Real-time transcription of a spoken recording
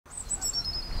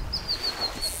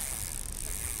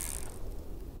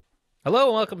Hello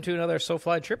and welcome to another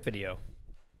SoFly trip video.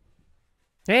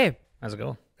 Hey, How's it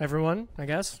going? everyone, I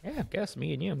guess. Yeah, I guess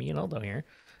me and Aldo here.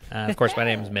 Of course, my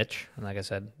name is Mitch, and like I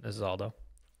said, this is Aldo.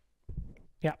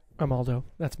 Yeah, I'm Aldo.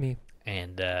 That's me.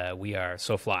 And we are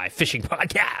SoFly Fishing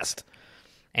Podcast.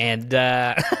 And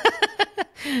yeah,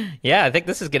 I think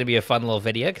this is going to be a fun little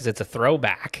video because it's a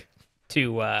throwback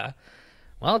to,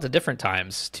 to different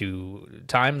times, to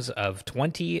times of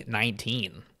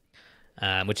 2019.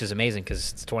 Which is amazing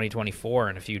because it's 2024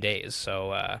 in a few days.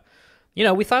 So,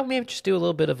 we thought maybe just do a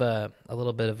little bit of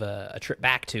a trip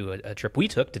back to a trip we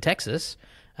took to Texas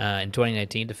in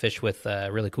 2019 to fish with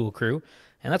a really cool crew,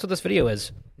 and that's what this video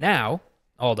is. Now,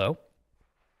 Aldo,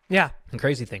 Yeah. the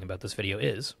crazy thing about this video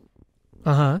is,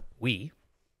 we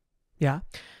Yeah.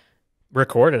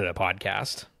 recorded a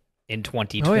podcast in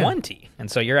 2020, and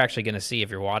so you're actually going to see,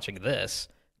 if you're watching this,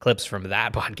 clips from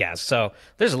that podcast. So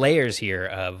there's layers here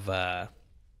of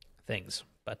things,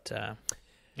 but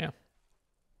yeah.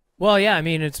 Well, yeah, I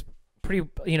mean, it's pretty,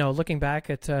 looking back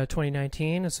at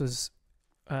 2019, this was,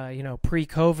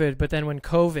 pre-COVID, but then when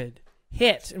COVID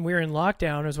hit and we were in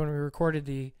lockdown is when we recorded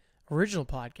the original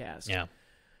podcast. Yeah.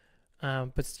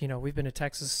 But, we've been to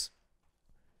Texas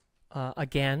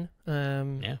again,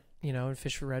 and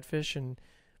fish for redfish, and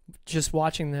just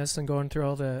watching this and going through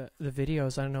all the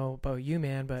videos, I don't know about you,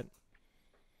 man, but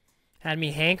had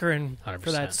me hankering 100%.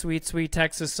 for that sweet, sweet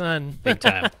Texas sun. Big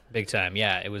time. Big time.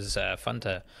 Yeah, it was fun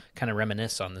to kind of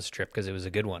reminisce on this trip because it was a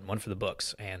good one for the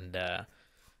books. And,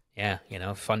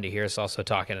 fun to hear us also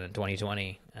talking in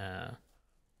 2020,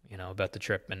 about the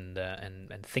trip and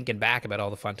thinking back about all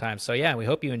the fun times. So, yeah, we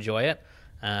hope you enjoy it.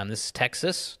 This is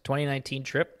Texas, 2019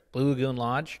 trip, Blue Lagoon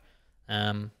Lodge.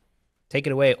 Take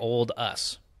it away, old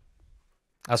us.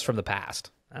 Us from the past.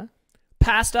 Huh?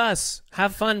 Past us.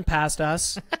 Have fun past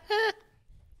us.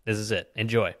 This is it.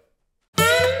 Enjoy.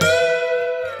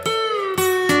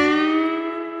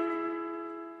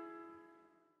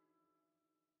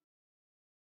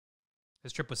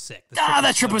 This trip was sick.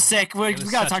 That trip was sick. We got to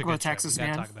such talk a about good trip. Texas, We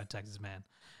gotta man. talk about Texas, man.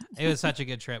 It was such a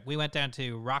good trip. We went down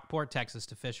to Rockport, Texas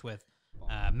to fish with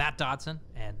Matt Dodson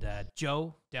and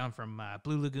Joe down from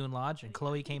Blue Lagoon Lodge, and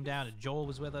Chloe came down and Joel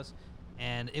was with us,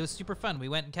 and it was super fun. We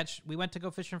went to go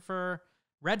fishing for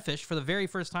redfish for the very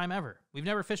first time ever. We've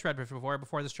never fished redfish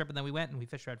before this trip, and then we went and we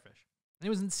fished redfish. And it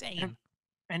was insane.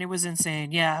 And it was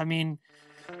insane. Yeah, I mean,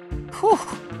 whew.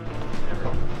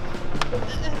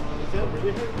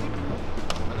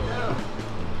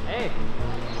 Hey,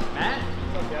 Matt.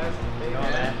 What's up, guys? Hey,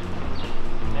 man.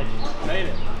 Made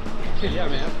it. Yeah,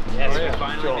 man. Yes, Oh, we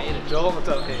finally Joel. made it. Joel, what's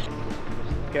up? Hey.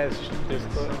 Guys, there's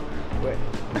wait.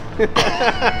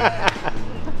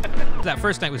 That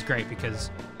first night was great because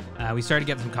we started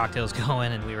getting some cocktails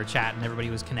going, and we were chatting. Everybody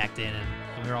was connecting,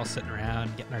 and we were all sitting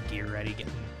around, getting our gear ready,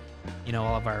 getting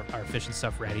all of our fishing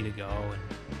stuff ready to go,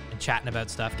 and chatting about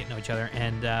stuff, getting to know each other,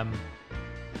 and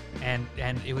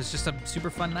it was just a super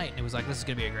fun night. It was like, this is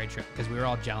gonna be a great trip because we were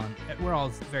all gelling. We're all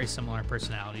very similar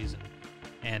personalities,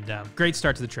 and great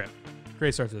start to the trip.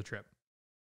 Great start to the trip.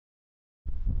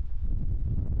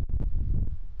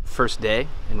 First day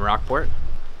in Rockport,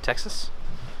 Texas.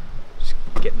 Just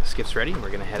getting the skiffs ready.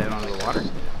 We're gonna head out onto the water.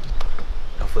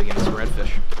 Hopefully get some redfish.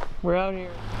 We're out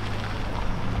here.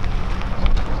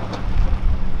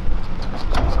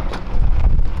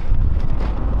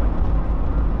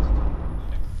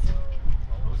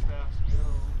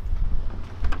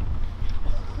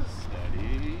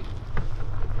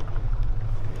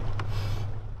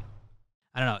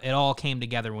 I don't know. It all came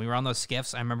together when we were on those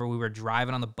skiffs. I remember we were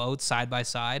driving on the boat side by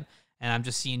side, and I'm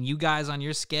just seeing you guys on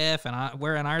your skiff, and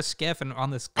we're in our skiff, and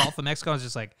on this Gulf of Mexico. I was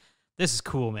just like, "This is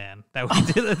cool, man. That we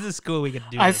did. This is cool. We could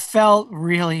do I this." felt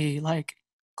really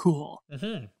cool.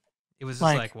 Mm-hmm. It was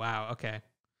just like, wow, okay,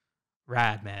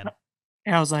 rad, man.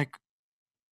 And I was like,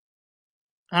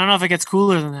 I don't know if it gets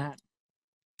cooler than that.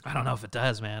 I don't know if it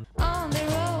does, man. On the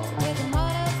road with a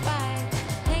motorbike,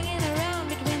 hanging around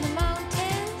between the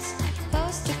mountains,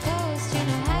 coast to coast, you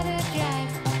know how to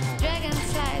drive.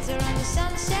 Dragonflies are on the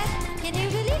sunset, can you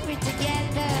believe we're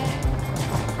together?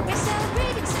 We're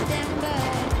celebrating September.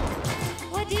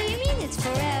 What do you mean it's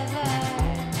forever?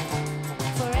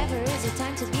 Forever is a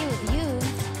time to be with you.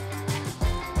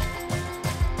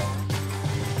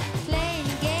 Playing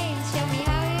games, show me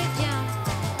how you jump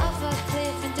off a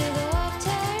cliff into the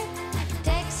water.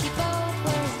 Taxi boat,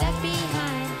 where's left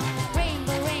behind?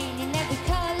 Rainbow rain in every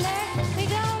color. We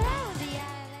go around the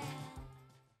island.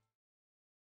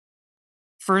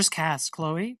 First cast,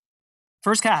 Chloe.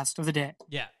 First cast of the day.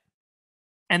 Yeah.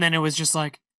 And then it was just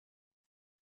like,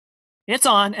 it's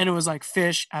on. And it was like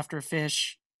fish after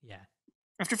fish Yeah.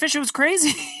 after fish. It was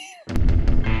crazy.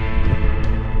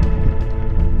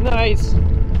 Nice.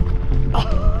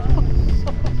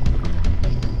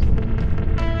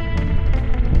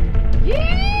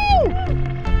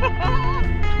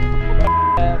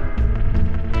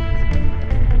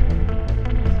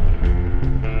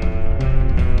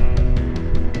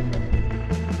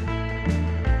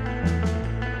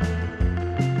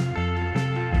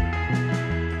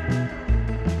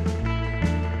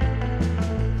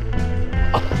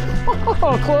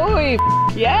 Oh, Chloe!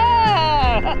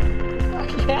 Yeah!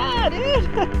 Yeah,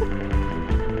 dude!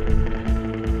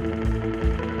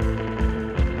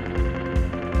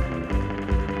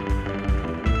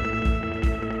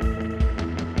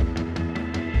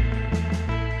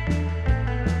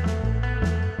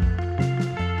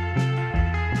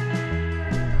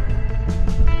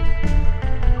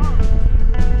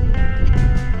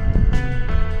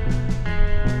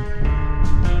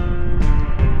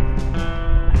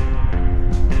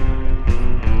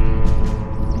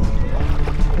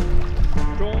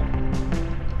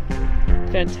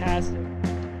 Fantastic.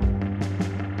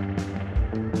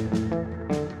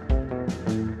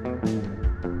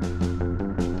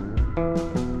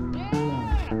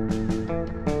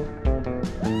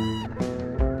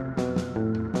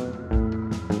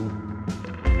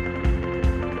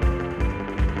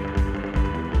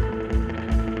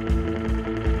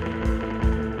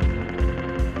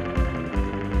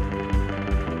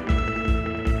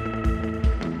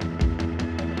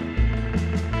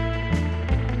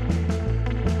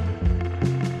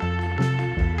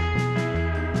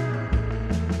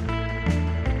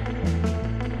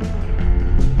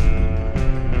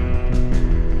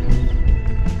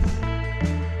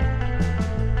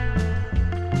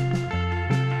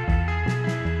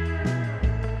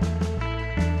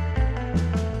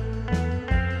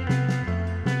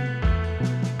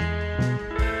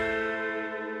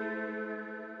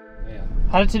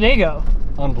 How did today go?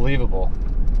 Unbelievable.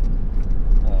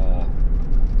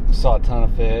 Saw a ton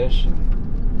of fish.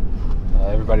 And,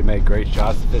 everybody made great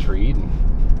shots. The fish were eating.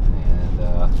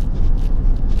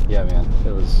 And yeah, man,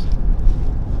 it was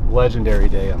a legendary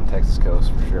day on the Texas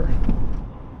coast for sure.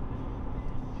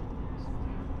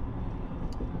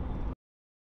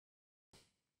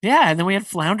 Yeah, and then we had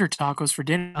flounder tacos for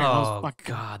dinner. Oh,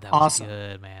 God, that was awesome.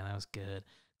 good, man. That was good.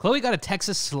 Chloe got a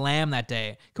Texas slam that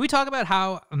day. Can we talk about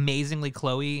how amazingly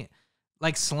Chloe,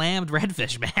 like, slammed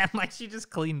Redfish, man? Like, she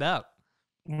just cleaned up.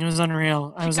 It was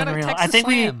unreal. It was unreal. I think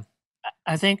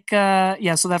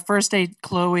so that first day,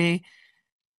 Chloe,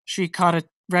 she caught a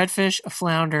redfish, a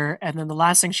flounder, and then the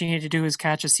last thing she needed to do is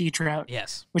catch a sea trout.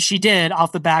 Yes. Which she did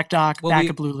off the back dock, Well,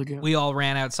 at Blue Lagoon. We all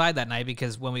ran outside that night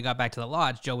because when we got back to the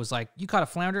lodge, Joe was like, you caught a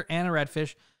flounder and a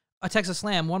redfish, a Texas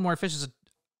slam, one more fish is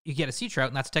you get a sea trout,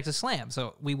 and that's a Texas slam.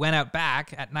 So we went out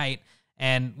back at night,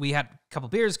 and we had a couple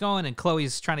beers going, and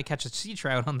Chloe's trying to catch a sea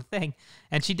trout on the thing,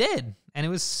 and she did, and it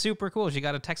was super cool. She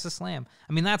got a Texas slam.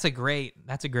 I mean, that's a great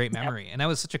memory, and that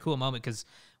was such a cool moment because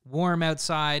warm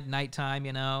outside, nighttime,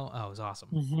 you know. Oh, it was awesome.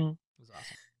 Mm-hmm. It was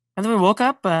awesome. And then we woke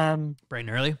up bright and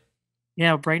early.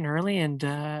 Yeah, bright and early, and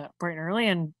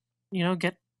you know,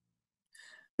 get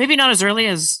maybe not as early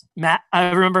as Matt.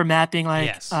 I remember Matt being like,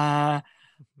 Yes.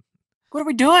 what are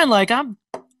we doing? Like, I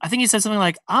think he said something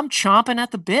like, I'm chomping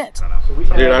at the bit.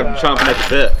 Dude, I'm chomping at the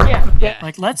bit. Yeah.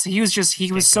 Like, he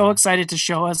was so excited to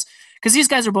show us, because these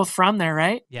guys are both from there,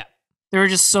 right? Yeah. They were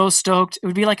just so stoked. It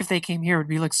would be like if they came here, it would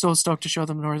be like so stoked to show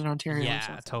them Northern Ontario.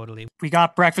 Yeah, totally. We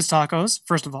got breakfast tacos,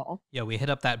 first of all. Yeah, we hit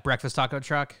up that breakfast taco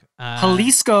truck.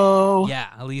 Jalisco. Yeah,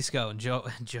 Jalisco. And Joe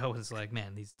was like,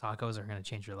 man, these tacos are going to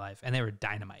change your life. And they were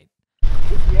dynamite.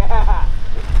 Yeah.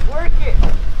 Work it.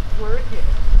 Work it.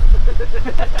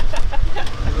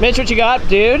 Mitch, what you got,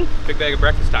 dude? Big bag of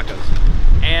breakfast tacos.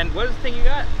 And what is the thing you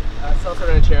got? Salsa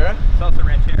ranchera. Salsa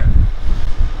ranchera.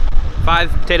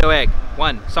 5 potato egg,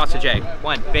 1 sausage egg,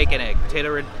 1 bacon egg,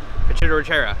 potato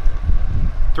ranchera,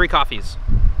 3 coffees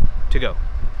to go.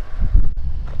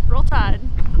 Roll Tide.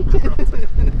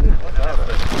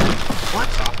 What?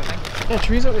 Sausage, I think? Yeah,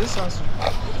 chorizo is sausage.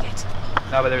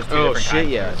 No, but there's 2 different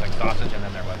kinds. There's like sausage and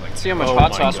then there was like... See how much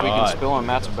hot sauce we can spill on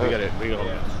Matt's boat. We got it.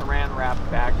 Saran wrap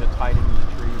bag that's hiding in the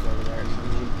trees over there.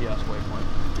 GPS waypoint.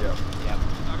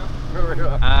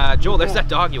 Yeah. Joel, there's that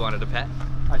dog you wanted to pet.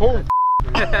 Oh.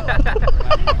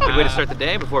 Good way to start the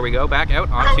day before we go back out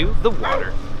onto the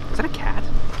water. Is that a cat?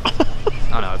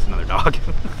 Oh no, it's another dog.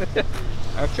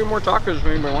 I have 2 more tacos if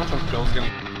anybody wants them. Bill's gonna...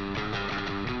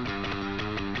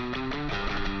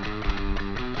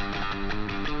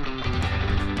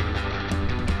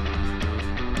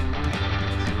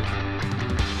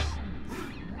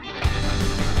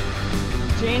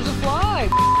 Change the fly.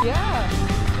 Yeah.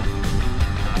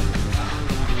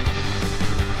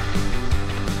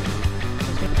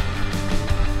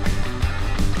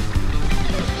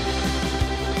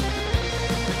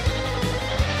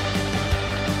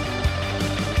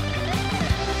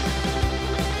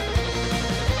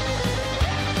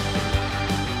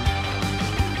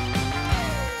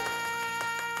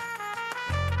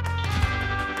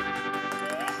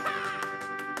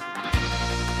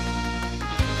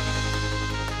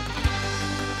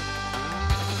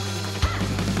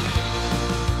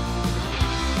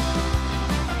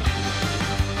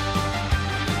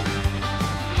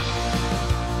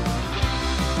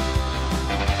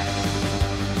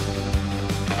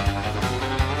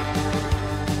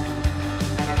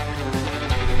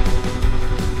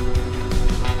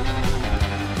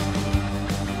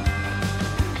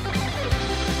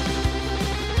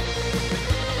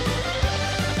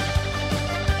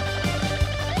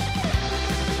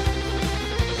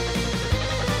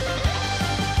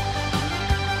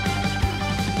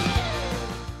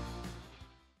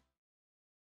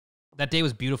 That day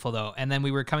was beautiful though. And then we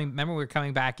were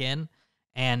coming back in,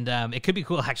 and it could be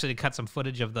cool actually to cut some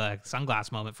footage of the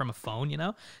sunglass moment from a phone, you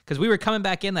know, because we were coming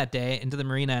back in that day into the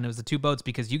marina, and it was the two boats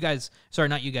because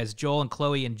not you guys, Joel and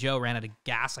Chloe and Joe ran out of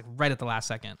gas like right at the last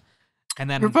second. And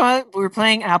then we were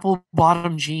playing Apple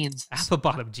Bottom Jeans. Apple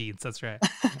Bottom Jeans, that's right.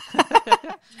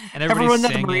 And everyone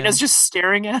at the marina's just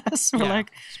staring at us.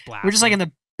 We're just like in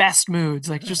the best moods,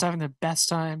 like just having the best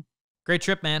time. Great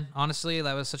trip, man. Honestly,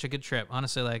 that was such a good trip.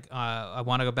 Honestly, like I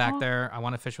want to go back there. I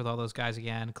want to fish with all those guys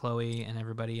again, Chloe and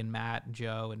everybody, and Matt and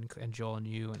Joe and Joel and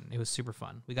you, and it was super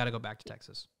fun. We got to go back to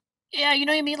Texas. Yeah, you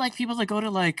know, you meet like people that go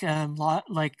to like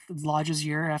lodges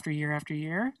year after year after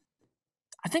year.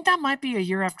 I think that might be a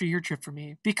year after year trip for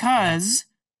me because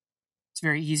it's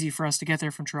very easy for us to get there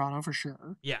from Toronto for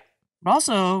sure. Yeah. But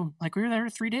also, like, we were there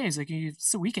 3 days. Like,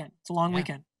 it's a weekend. It's a long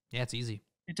weekend. Yeah, it's easy.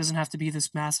 It doesn't have to be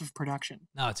this massive production.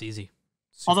 No, it's easy.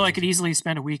 Although I could easily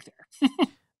spend a week there.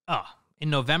 Oh, in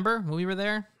November when we were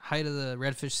there, height of the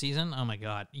redfish season. Oh my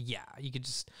God. Yeah. You could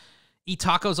just eat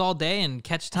tacos all day and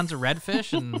catch tons of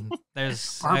redfish, and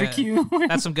there's barbecue.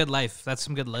 That's some good life. That's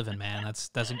some good living, man. That's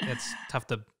tough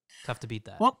to beat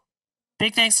that. Well,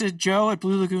 big thanks to Joe at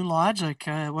Blue Lagoon Lodge. Like,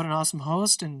 what an awesome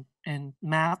host, and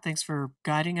Matt, thanks for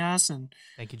guiding us, and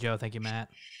thank you, Joe. Thank you, Matt,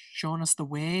 showing us the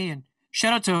way. And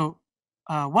shout out to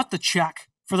What the Chuck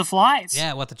for the flies.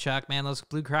 Yeah, What the Chuck, man. Those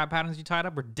blue crab patterns you tied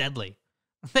up were deadly.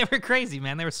 They were crazy,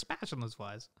 man. They were smashing those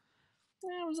flies.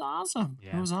 Yeah, it was awesome.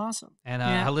 Yeah. It was awesome. And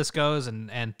Jalisco's,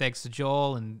 and thanks to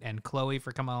Joel and Chloe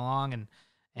for coming along and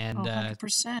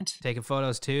 100%. Taking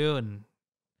photos too, and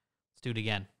let's do it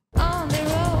again. On the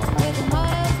road with a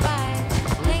motorbike,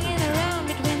 hanging around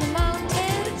between the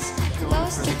mountains,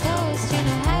 coast to coast, you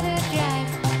know how to drive.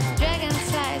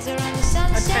 Dragonflies are on the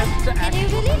sunset, and you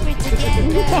believe me together.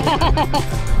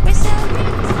 We're so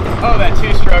Oh, that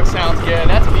two-stroke sounds good.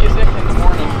 That's